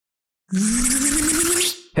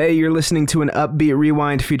Hey, you're listening to an upbeat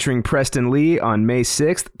rewind featuring Preston Lee on May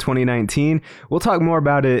 6th, 2019. We'll talk more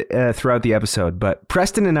about it throughout the episode, but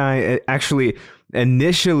Preston and I actually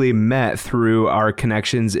initially met through our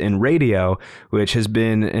connections in radio, which has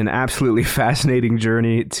been an absolutely fascinating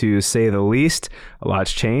journey to say the least. A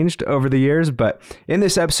lot's changed over the years, but in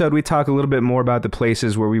this episode, we talk a little bit more about the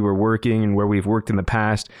places where we were working and where we've worked in the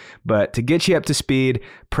past. But to get you up to speed,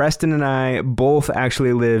 Preston and I both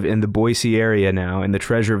actually live in the Boise area now, in the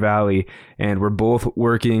Treasure Valley, and we're both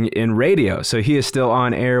working in radio. So he is still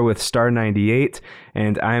on air with Star 98,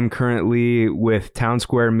 and I'm currently with Town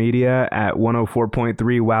Square Media at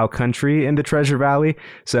 104.3 Wow Country in the Treasure Valley.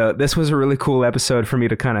 So this was a really cool episode for me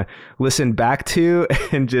to kind of listen back to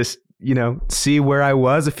and just, you know, see where I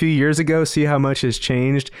was a few years ago, see how much has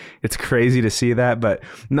changed. It's crazy to see that. But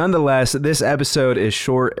nonetheless, this episode is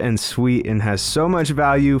short and sweet and has so much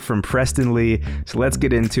value from Preston Lee. So let's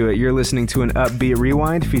get into it. You're listening to an upbeat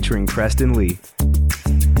rewind featuring Preston Lee.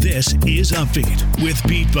 This is Upbeat with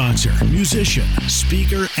beatboxer, musician,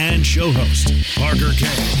 speaker, and show host, Parker K.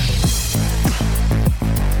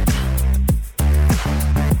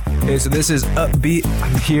 Hey, so this is Upbeat.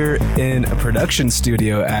 I'm here in a production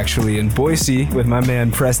studio, actually, in Boise with my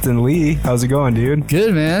man Preston Lee. How's it going, dude?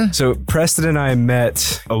 Good, man. So Preston and I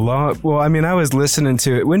met I was listening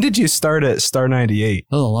to it. When did you start at Star 98?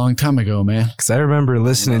 Oh, a long time ago, man. Because I remember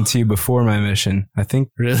listening to you before my mission. I think.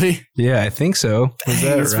 Really? Yeah, I think so.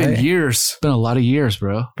 It's been years. It's been a lot of years,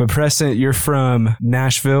 bro. But Preston, you're from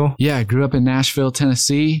Nashville? Yeah, I grew up in Nashville,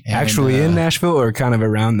 Tennessee. Actually in Nashville or kind of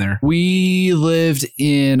around there? We lived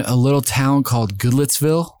in a little town called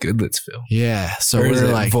Goodlettsville. Goodlettsville. Yeah. So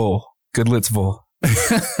we're like Goodlettsville.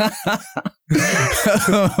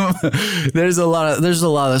 There's a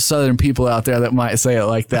lot of Southern people out there that might say it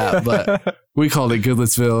like that, but we called it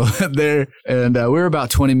Goodlettsville there. And we're about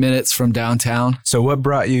 20 minutes from downtown. So what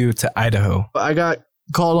brought you to Idaho? I got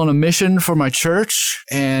called on a mission for my church.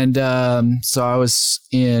 And so I was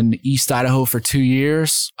in East Idaho for 2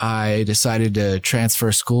 years. I decided to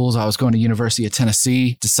transfer schools. I was going to University of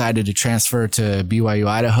Tennessee, decided to transfer to BYU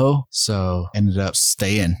Idaho. So ended up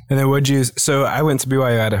staying. And then so I went to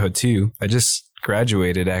BYU Idaho too. I just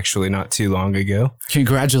graduated actually not too long ago.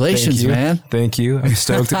 Congratulations, man. Thank you. I'm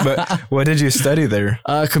stoked. But what did you study there?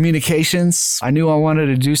 Communications. I knew I wanted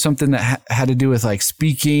to do something that had to do with like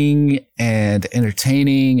speaking and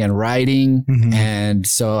entertaining and writing. Mm-hmm. And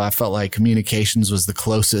so I felt like communications was the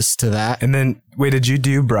closest to that. And then, wait, did you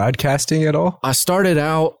do broadcasting at all? I started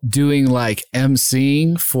out doing like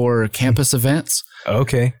emceeing for campus events.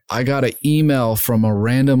 Okay. I got an email from a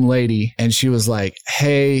random lady and she was like,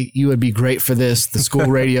 hey, you would be great for this. The school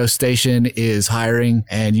radio station is hiring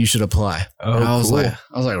and you should apply. Oh, and I was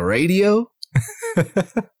cool. like, radio?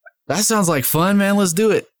 That sounds like fun, man. Let's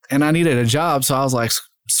do it. And I needed a job. So I was like,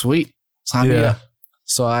 sweet. Sign me up.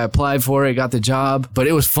 So I applied for it, got the job, but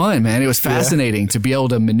it was fun, man. It was fascinating to be able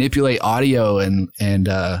to manipulate audio and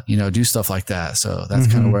do stuff like that. So that's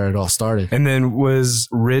kind of where it all started. And then was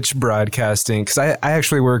Rich Broadcasting, because I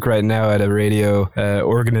actually work right now at a radio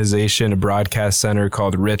organization, a broadcast center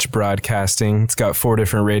called Rich Broadcasting. It's got 4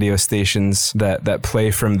 different radio stations that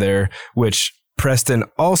play from there, which Preston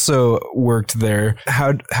also worked there.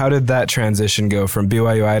 How did that transition go from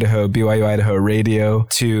BYU Idaho Radio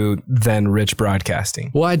to then Rich Broadcasting?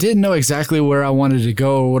 Well, I didn't know exactly where I wanted to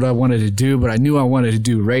go or what I wanted to do, but I knew I wanted to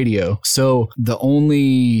do radio. So the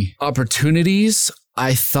only opportunities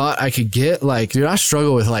I thought I could get, like, dude, I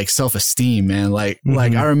struggle with like self-esteem, man. Like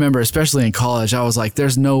I remember, especially in college, I was like,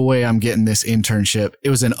 there's no way I'm getting this internship. It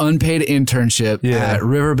was an unpaid internship at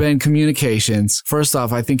Riverbend Communications. First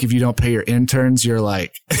off, I think if you don't pay your interns, you're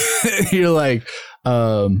like,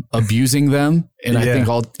 abusing them. And I think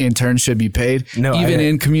all interns should be paid, even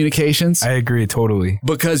in communications. I agree totally.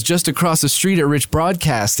 Because just across the street at Rich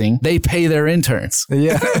Broadcasting, they pay their interns.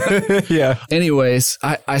 Yeah. Yeah. Anyways,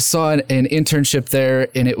 I saw an internship there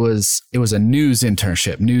and it was a news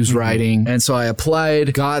internship, news writing. And so I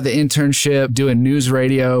applied, got the internship doing news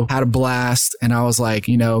radio, had a blast. And I was like,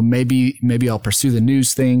 maybe I'll pursue the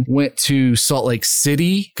news thing. Went to Salt Lake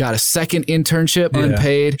City, got a second internship,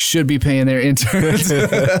 unpaid, should be paying their interns.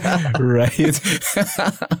 Right.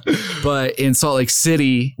 But in Salt Lake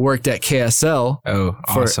City, worked at KSL. Oh,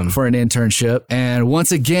 awesome. For an internship. And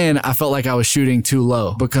once again, I felt like I was shooting too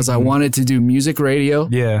low because I wanted to do music radio.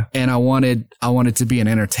 Yeah. And I wanted to be an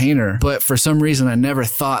entertainer. But for some reason, I never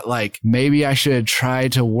thought like maybe I should try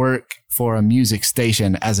to work for a music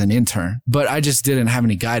station as an intern, but I just didn't have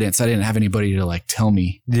any guidance. I didn't have anybody to like tell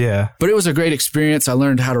me. Yeah. But it was a great experience. I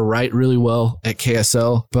learned how to write really well at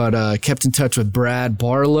KSL, but kept in touch with Brad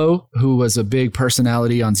Barlow, who was a big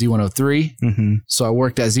personality on Z103. Mm-hmm. So I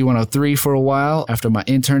worked at Z103 for a while after my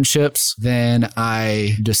internships. Then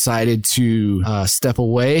I decided to step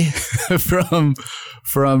away from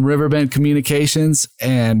Riverbend Communications,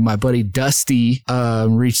 and my buddy Dusty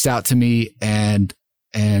reached out to me, and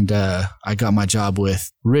I got my job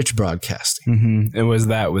with Rich Broadcasting. Mm-hmm. And was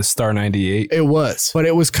that with Star 98? It was, but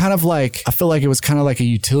it was kind of like, I feel like it was kind of like a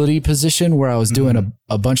utility position where I was doing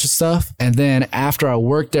a bunch of stuff. And then after I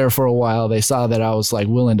worked there for a while, they saw that I was like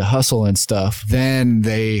willing to hustle and stuff. Then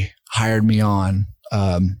they hired me on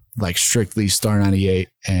like strictly Star 98,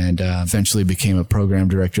 and eventually became a program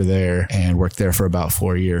director there and worked there for about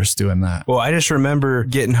 4 years doing that. Well, I just remember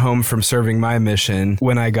getting home from serving my mission.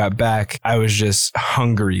 When I got back, I was just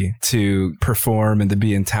hungry to perform and to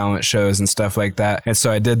be in talent shows and stuff like that. And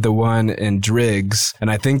so I did the one in Driggs,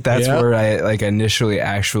 and I think that's where I like initially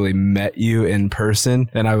actually met you in person,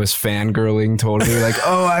 and I was fangirling totally like,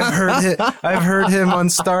 oh, I've heard him on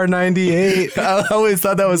Star 98. I always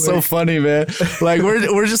thought that was so funny, man. Like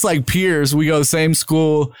we're just like peers. We go to the same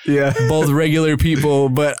school. Yeah. Both regular people,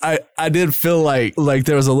 but I did feel like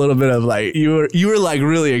there was a little bit of like you were like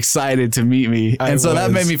really excited to meet me. And so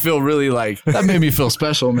that made me feel really like that made me feel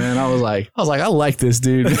special, man. I was like I like this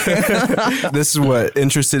dude. This is what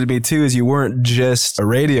interested me too, is you weren't just a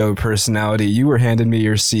radio personality. You were handing me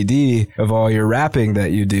your CD of all your rapping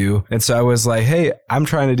that you do. And so I was like, hey, I'm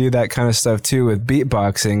trying to do that kind of stuff too with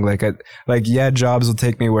beatboxing. Like yeah, jobs will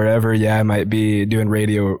take me wherever. Yeah, I might be doing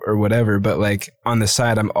radio or whatever, but like on the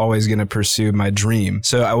side, I'm always going to pursue my dream.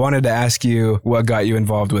 So I wanted to ask you what got you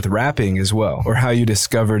involved with rapping as well, or how you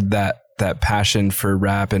discovered that passion for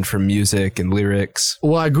rap and for music and lyrics.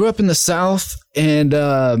 Well, I grew up in the South, and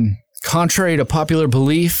contrary to popular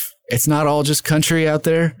belief, it's not all just country out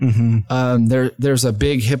there. Mm-hmm. There's a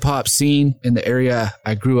big hip hop scene in the area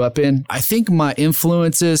I grew up in. I think my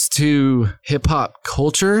influences to hip hop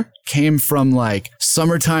culture came from like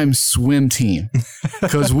summertime swim team,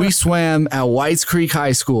 because we swam at Whites Creek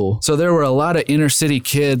High School. So there were a lot of inner city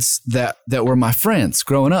kids that were my friends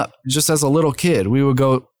growing up. Just as a little kid, we would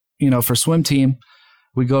go, for swim team.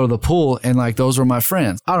 We go to the pool, and like those were my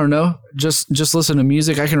friends. I don't know, just listen to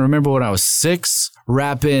music. I can remember when I was 6,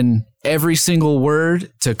 rapping every single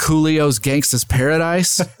word to Coolio's Gangsta's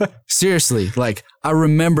Paradise. Seriously, like I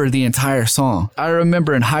remember the entire song. I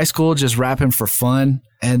remember in high school just rapping for fun.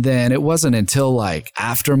 And then it wasn't until like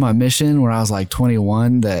after my mission, when I was like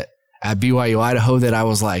 21, that at BYU Idaho, that I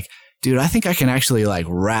was like, dude, I think I can actually like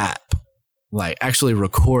rap, like actually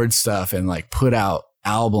record stuff and like put out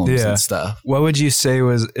albums and stuff. What would you say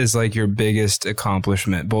is like your biggest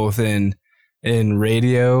accomplishment, both in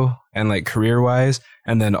radio and like career wise,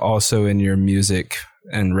 and then also in your music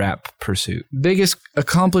and rap pursuit? Biggest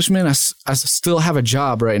accomplishment, I still have a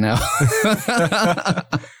job right now.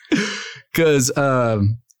 Because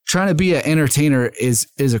trying to be an entertainer is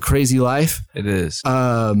a crazy life. It is.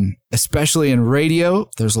 Especially in radio,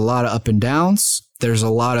 there's a lot of up and downs. There's a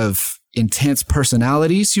lot of intense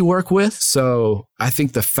personalities you work with. So I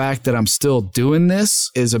think the fact that I'm still doing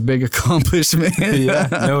this is a big accomplishment. Yeah,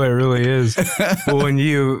 no, it really is. Well, when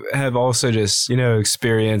you have also just,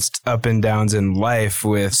 experienced up and downs in life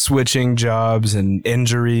with switching jobs and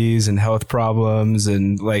injuries and health problems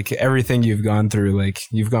and like everything you've gone through, like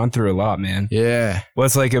you've gone through a lot, man. Yeah.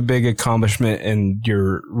 What's like a big accomplishment in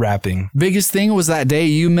your rapping? Biggest thing was that day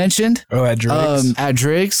you mentioned. Oh, at Driggs? At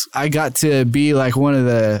Driggs, I got to be like one of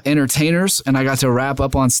the entertainers, and I got to rap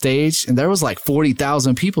up on stage, and there was like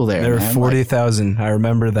 40,000 people there. There were 40,000. I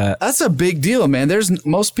remember that. That's a big deal, man. There's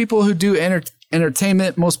most people who do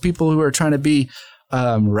entertainment, most people who are trying to be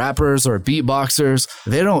rappers or beatboxers,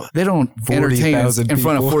 they don't entertain in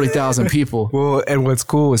front of 40,000 people. Well, and what's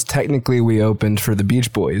cool was technically we opened for the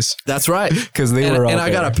Beach Boys. That's right. Because they were all and there. I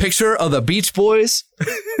got a picture of the Beach Boys,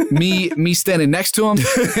 me standing next to them.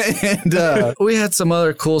 And we had some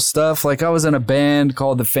other cool stuff. Like I was in a band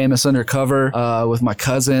called The Famous Undercover with my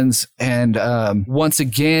cousins. And once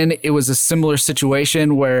again, it was a similar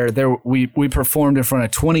situation where we performed in front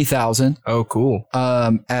of 20,000. Oh, cool.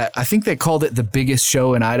 I think they called it the biggest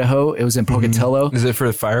show in Idaho. It was in Pocatello. Is it for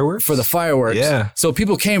the fireworks? For the fireworks. Yeah. So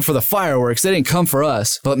people came for the fireworks. They didn't come for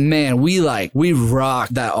us. But man, we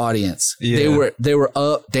rocked that audience. Yeah. They were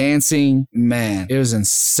up dancing. Man, it was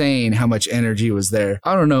insane how much energy was there.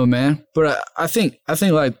 I don't know, man. But I think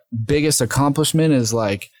like biggest accomplishment is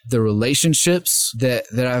like the relationships that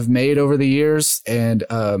I've made over the years, and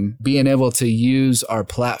being able to use our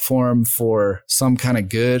platform for some kind of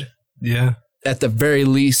good. Yeah. At the very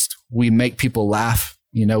least, we make people laugh.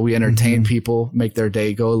 You know, we entertain people, make their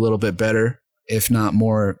day go a little bit better, if not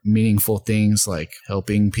more meaningful things like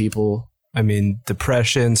helping people. I mean,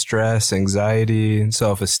 depression, stress, anxiety,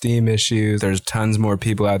 self-esteem issues. There's tons more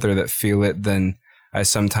people out there that feel it than I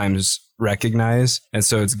sometimes recognize. And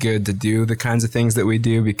so it's good to do the kinds of things that we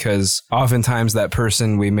do, because oftentimes that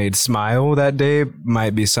person we made smile that day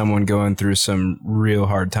might be someone going through some real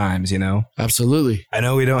hard times, you know? Absolutely. I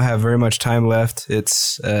know we don't have very much time left.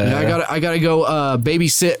 It's I gotta go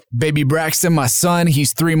babysit baby Braxton, my son.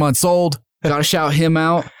 He's 3 months old. Gotta shout him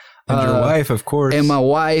out. And your wife, of course. And my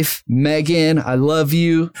wife, Megan, I love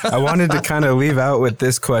you. I wanted to kind of leave out with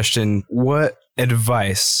this question. What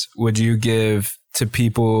advice would you give to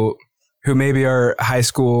people who maybe are high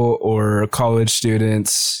school or college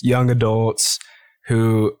students, young adults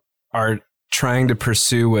who are trying to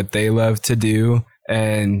pursue what they love to do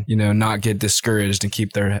and, you know, not get discouraged and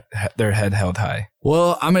keep their head held high?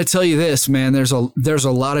 Well, I'm going to tell you this, man. There's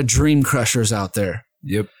a lot of dream crushers out there.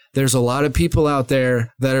 Yep. There's a lot of people out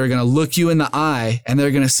there that are going to look you in the eye and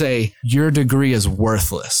they're going to say, your degree is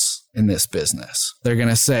worthless in this business. They're going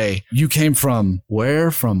to say, you came from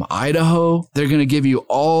where? From Idaho? They're going to give you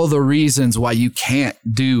all the reasons why you can't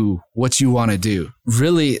do what you want to do.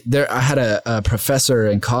 Really, I had a professor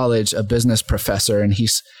in college, a business professor, and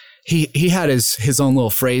he had his own little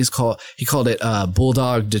phrase he called it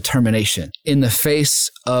bulldog determination. In the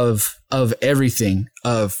face of everything,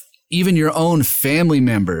 of even your own family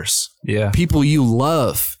members, people you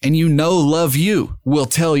love and love you, will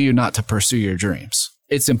tell you not to pursue your dreams.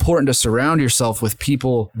 It's important to surround yourself with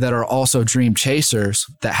people that are also dream chasers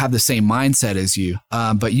that have the same mindset as you.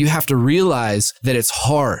 But you have to realize that it's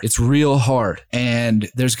hard. It's real hard. And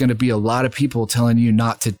there's going to be a lot of people telling you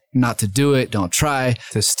not to do it. Don't try.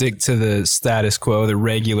 To stick to the status quo, the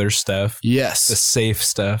regular stuff. Yes. The safe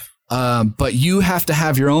stuff. But you have to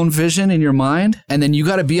have your own vision in your mind, and then you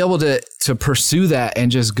got to be able to pursue that and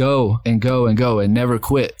just go and go and go and never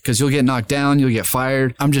quit, because you'll get knocked down, you'll get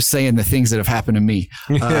fired. I'm just saying the things that have happened to me.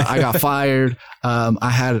 I got fired. I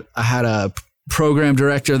had a program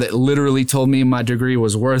director that literally told me my degree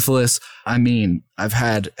was worthless. I mean, I've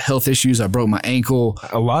had health issues. I broke my ankle.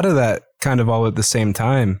 A lot of that kind of all at the same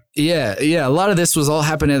time. Yeah. A lot of this was all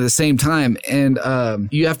happening at the same time. And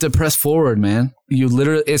you have to press forward, man. You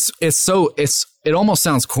literally, it almost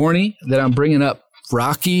sounds corny that I'm bringing up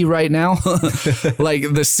Rocky right now.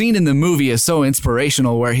 Like the scene in the movie is so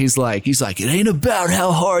inspirational where he's like, it ain't about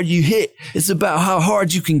how hard you hit. It's about how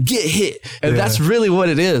hard you can get hit. And that's really what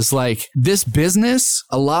it is. Like this business,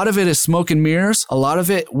 a lot of it is smoke and mirrors. A lot of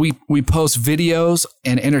it, we post videos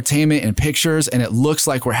and entertainment and pictures, and it looks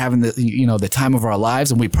like we're having the time of our lives,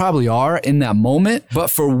 and we probably are in that moment. But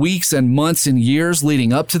for weeks and months and years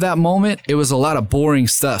leading up to that moment, it was a lot of boring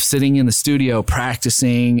stuff, sitting in the studio,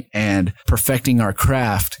 practicing and perfecting our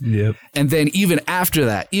craft. Yep. And then even after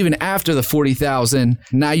that, even after the 40,000,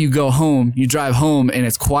 now you go home, you drive home and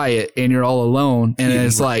it's quiet and you're all alone. And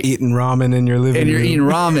it's like eating ramen in your living room. And you're eating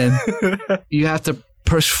ramen. You have to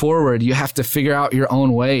push forward. You have to figure out your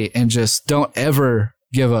own way and just don't ever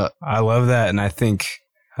give up. I love that. And I think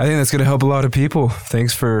that's going to help a lot of people.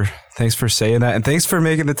 Thanks for saying that. And thanks for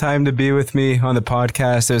making the time to be with me on the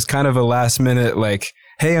podcast. It was kind of a last minute, like,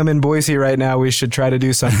 hey, I'm in Boise right now. We should try to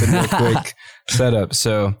do something real quick setup.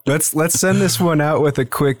 So let's send this one out with a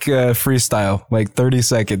quick freestyle, like 30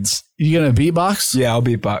 seconds. You gonna beatbox? Yeah, I'll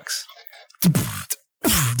beatbox.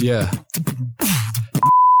 Yeah.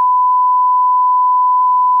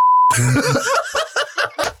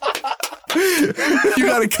 You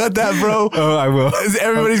gotta cut that, bro. Oh, I will.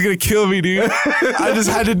 Everybody's gonna kill me, dude. I just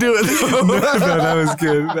had to do it. No, that was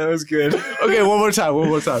good. That was good. Okay, one more time.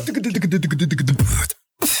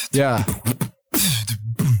 Yeah.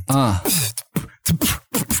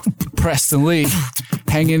 Preston Lee,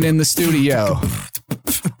 hanging in the studio.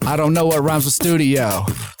 I don't know what rhymes with studio.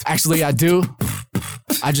 Actually, I do.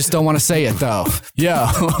 I just don't want to say it though.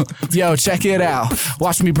 Yo, check it out.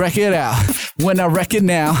 Watch me break it out. When I wreck it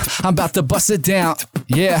now, I'm about to bust it down.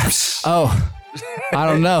 Yeah. Oh, I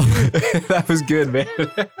don't know. That was good, man.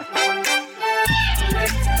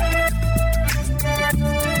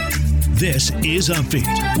 This is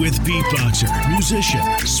Upbeat with beatboxer, musician,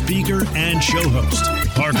 speaker, and show host,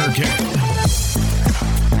 Parker K.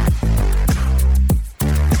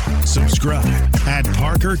 Subscribe at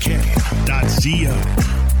parkerk.co.